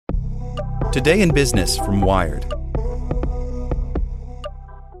Today in Business from Wired.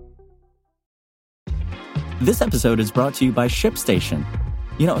 This episode is brought to you by ShipStation.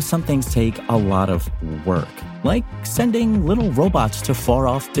 You know, some things take a lot of work, like sending little robots to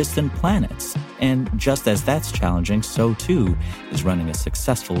far-off distant planets. And just as that's challenging, so too is running a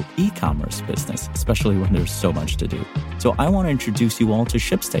successful e-commerce business, especially when there's so much to do. So I want to introduce you all to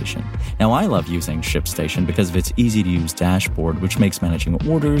ShipStation. Now, I love using ShipStation because of its easy-to-use dashboard, which makes managing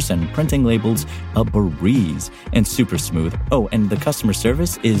orders and printing labels a breeze and super smooth. Oh, and the customer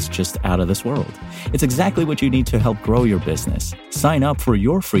service is just out of this world. It's exactly what you need to help grow your business. Sign up for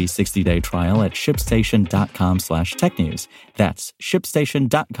your free 60-day trial at shipstation.com/technews. That's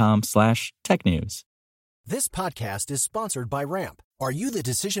shipstation.com/technews. This podcast is sponsored by Ramp. Are you the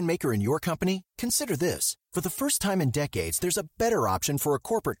decision maker in your company? Consider this. For the first time in decades, there's a better option for a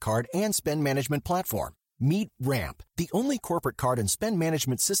corporate card and spend management platform. Meet Ramp, the only corporate card and spend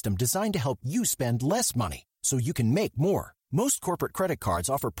management system designed to help you spend less money so you can make more. Most corporate credit cards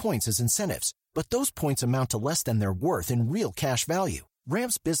offer points as incentives, but those points amount to less than their worth in real cash value.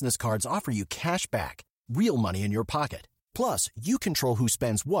 Ramp's business cards offer you cash back, real money in your pocket. Plus, you control who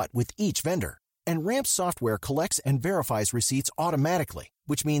spends what with each vendor. And Ramp's software collects and verifies receipts automatically,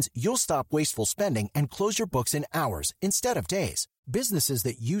 which means you'll stop wasteful spending and close your books in hours instead of days. Businesses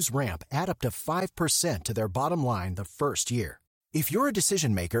that use Ramp add up to 5% to their bottom line the first year. If you're a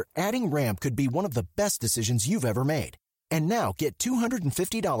decision maker, adding Ramp could be one of the best decisions you've ever made. And now get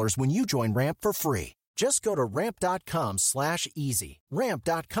 $250 when you join Ramp for free. Just go to ramp.com/easy.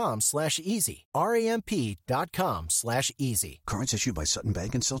 Ramp.com/easy. RAMP.com/easy. Cards issued by Sutton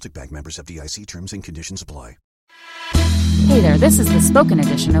Bank and Celtic Bank, members of FDIC. Terms and conditions apply. Hey there, this is the spoken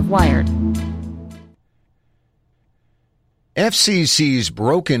edition of Wired. FCC's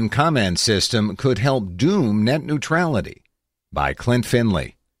broken comment system could help doom net neutrality, by Clint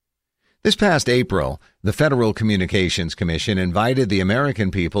Finley. This past April, the Federal Communications Commission invited the American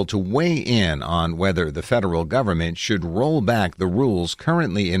people to weigh in on whether the federal government should roll back the rules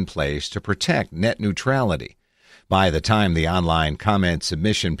currently in place to protect net neutrality. By the time the online comment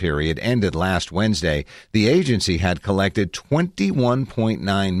submission period ended last Wednesday, the agency had collected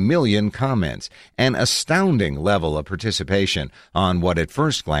 21.9 million comments, an astounding level of participation on what at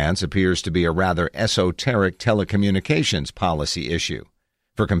first glance appears to be a rather esoteric telecommunications policy issue.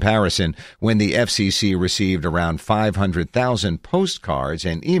 For comparison, when the FCC received around 500,000 postcards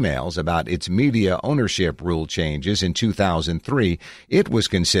and emails about its media ownership rule changes in 2003, it was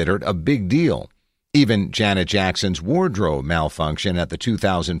considered a big deal. Even Janet Jackson's wardrobe malfunction at the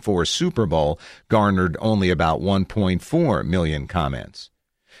 2004 Super Bowl garnered only about 1.4 million comments.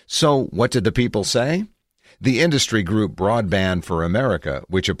 So what did the people say? The industry group Broadband for America,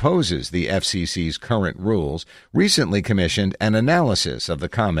 which opposes the FCC's current rules, recently commissioned an analysis of the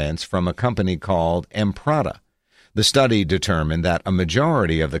comments from a company called Emprata. The study determined that a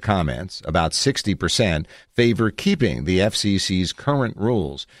majority of the comments, about 60%, favor keeping the FCC's current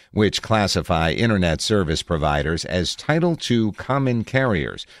rules, which classify Internet service providers as Title II common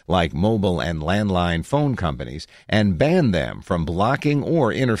carriers, like mobile and landline phone companies, and ban them from blocking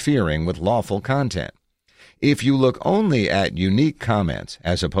or interfering with lawful content. If you look only at unique comments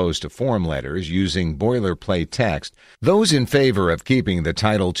as opposed to form letters using boilerplate text, those in favor of keeping the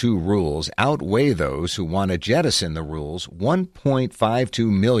Title II rules outweigh those who want to jettison the rules 1.52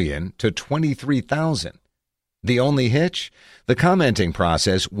 million to 23,000. The only hitch? The commenting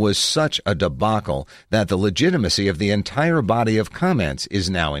process was such a debacle that the legitimacy of the entire body of comments is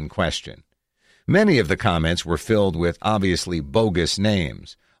now in question. Many of the comments were filled with obviously bogus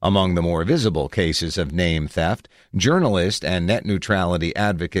names. Among the more visible cases of name theft, journalist and net neutrality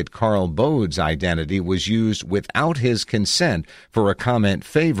advocate Carl Bode's identity was used without his consent for a comment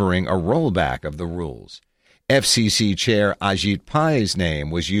favoring a rollback of the rules. FCC Chair Ajit Pai's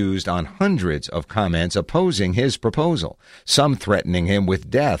name was used on hundreds of comments opposing his proposal, some threatening him with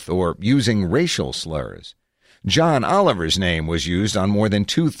death or using racial slurs. John Oliver's name was used on more than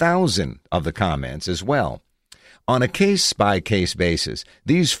 2,000 of the comments as well. On a case-by-case basis,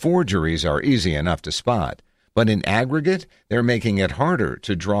 these forgeries are easy enough to spot, but in aggregate, they're making it harder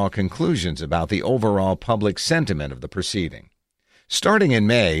to draw conclusions about the overall public sentiment of the proceeding. Starting in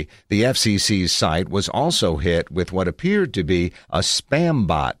May, the FCC's site was also hit with what appeared to be a spam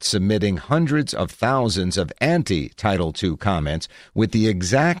bot submitting hundreds of thousands of anti-Title II comments with the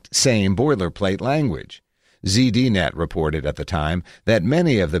exact same boilerplate language. ZDNet reported at the time that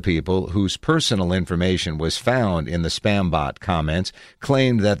many of the people whose personal information was found in the spam bot comments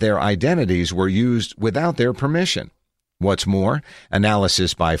claimed that their identities were used without their permission. What's more,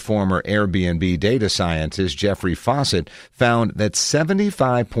 analysis by former Airbnb data scientist Jeffrey Fawcett found that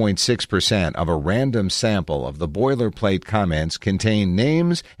 75.6% of a random sample of the boilerplate comments contain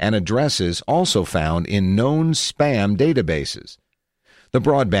names and addresses also found in known spam databases. The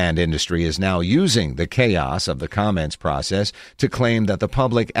broadband industry is now using the chaos of the comments process to claim that the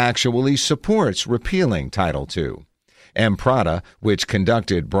public actually supports repealing Title II. Prada, which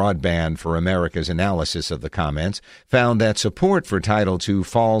conducted Broadband for America's analysis of the comments, found that support for Title II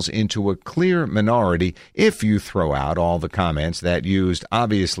falls into a clear minority if you throw out all the comments that used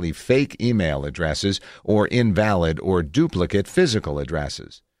obviously fake email addresses or invalid or duplicate physical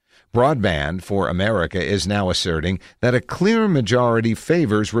addresses. Broadband for America is now asserting that a clear majority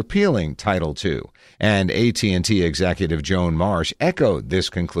favors repealing Title II, and AT&T executive Joan Marsh echoed this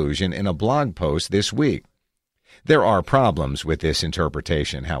conclusion in a blog post this week. There are problems with this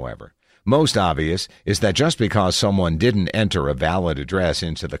interpretation, however. Most obvious is that just because someone didn't enter a valid address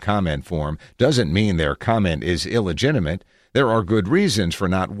into the comment form doesn't mean their comment is illegitimate. There are good reasons for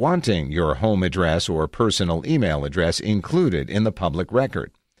not wanting your home address or personal email address included in the public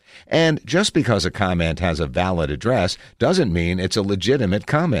record. And just because a comment has a valid address doesn't mean it's a legitimate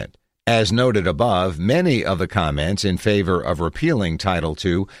comment. As noted above, many of the comments in favor of repealing Title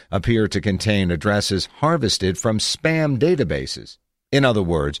II appear to contain addresses harvested from spam databases. In other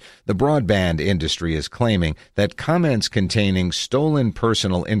words, the broadband industry is claiming that comments containing stolen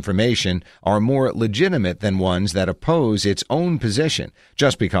personal information are more legitimate than ones that oppose its own position,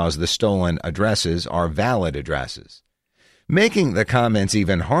 just because the stolen addresses are valid addresses. Making the comments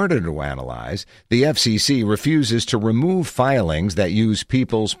even harder to analyze, the FCC refuses to remove filings that use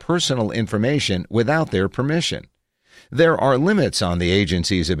people's personal information without their permission. There are limits on the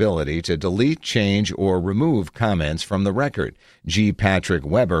agency's ability to delete, change, or remove comments from the record. G. Patrick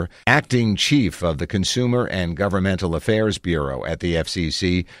Weber, acting chief of the Consumer and Governmental Affairs Bureau at the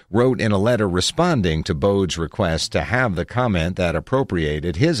FCC, wrote in a letter responding to Bode's request to have the comment that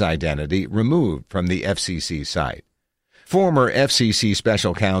appropriated his identity removed from the FCC site. Former FCC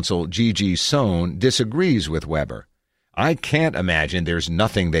Special Counsel Gigi Sohn disagrees with Weber. I can't imagine there's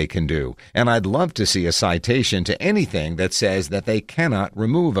nothing they can do, and I'd love to see a citation to anything that says that they cannot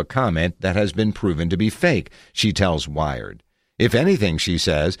remove a comment that has been proven to be fake, she tells Wired. If anything, she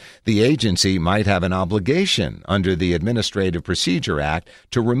says, the agency might have an obligation under the Administrative Procedure Act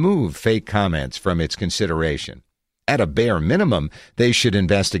to remove fake comments from its consideration. At a bare minimum, they should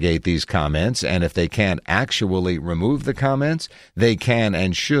investigate these comments, and if they can't actually remove the comments, they can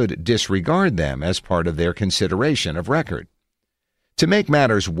and should disregard them as part of their consideration of record. To make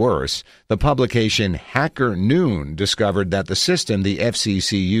matters worse, the publication Hacker Noon discovered that the system the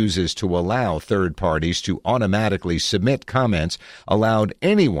FCC uses to allow third parties to automatically submit comments allowed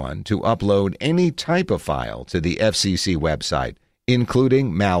anyone to upload any type of file to the FCC website,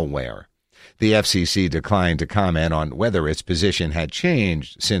 including malware. The FCC declined to comment on whether its position had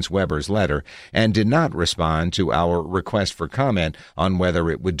changed since Weber's letter and did not respond to our request for comment on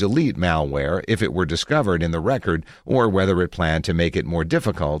whether it would delete malware if it were discovered in the record or whether it planned to make it more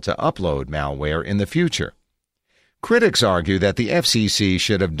difficult to upload malware in the future. Critics argue that the FCC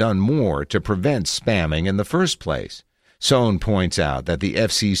should have done more to prevent spamming in the first place. Sohn points out that the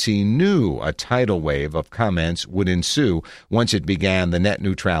FCC knew a tidal wave of comments would ensue once it began the net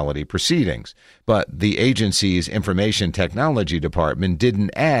neutrality proceedings, but the agency's information technology department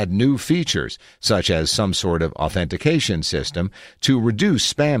didn't add new features, such as some sort of authentication system, to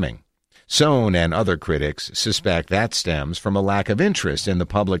reduce spamming. Sohn and other critics suspect that stems from a lack of interest in the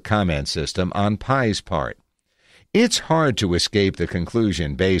public comment system on Pi's part. It's hard to escape the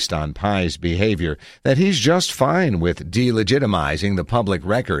conclusion based on Pi's behavior that he's just fine with delegitimizing the public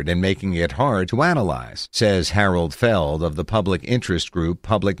record and making it hard to analyze, says Harold Feld of the public interest group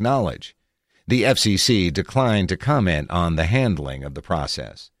Public Knowledge. The FCC declined to comment on the handling of the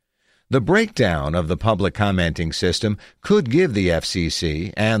process. The breakdown of the public commenting system could give the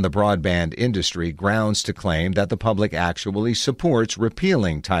FCC and the broadband industry grounds to claim that the public actually supports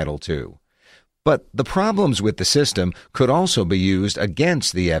repealing Title II. But the problems with the system could also be used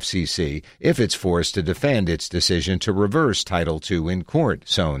against the FCC if it's forced to defend its decision to reverse Title II in court,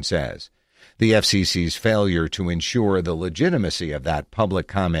 Sohn says. The FCC's failure to ensure the legitimacy of that public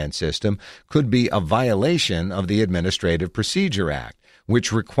comment system could be a violation of the Administrative Procedure Act,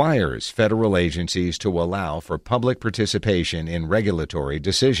 which requires federal agencies to allow for public participation in regulatory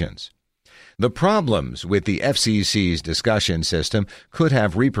decisions. The problems with the FCC's discussion system could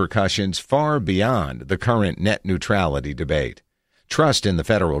have repercussions far beyond the current net neutrality debate. Trust in the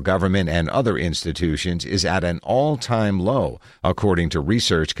federal government and other institutions is at an all-time low, according to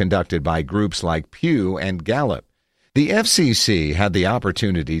research conducted by groups like Pew and Gallup. The FCC had the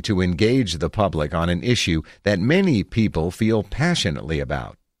opportunity to engage the public on an issue that many people feel passionately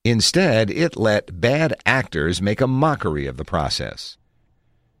about. Instead, it let bad actors make a mockery of the process.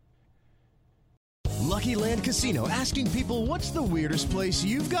 Lucky Land Casino, asking people, what's the weirdest place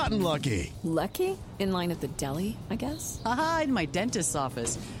you've gotten lucky? Lucky? In line at the deli, I guess? Aha, in my dentist's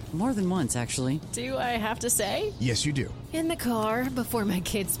office. More than once, actually. Do I have to say? Yes, you do. In the car before my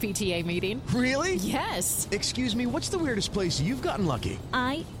kids' PTA meeting. Really? Yes. Excuse me, what's the weirdest place you've gotten lucky?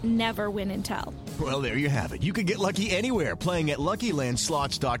 I never win and tell. Well, there you have it. You can get lucky anywhere, playing at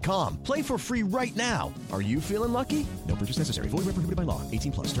LuckyLandSlots.com. Play for free right now. Are you feeling lucky? No purchase necessary. Void where prohibited by law.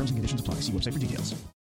 18+. Terms and conditions apply. See website for details.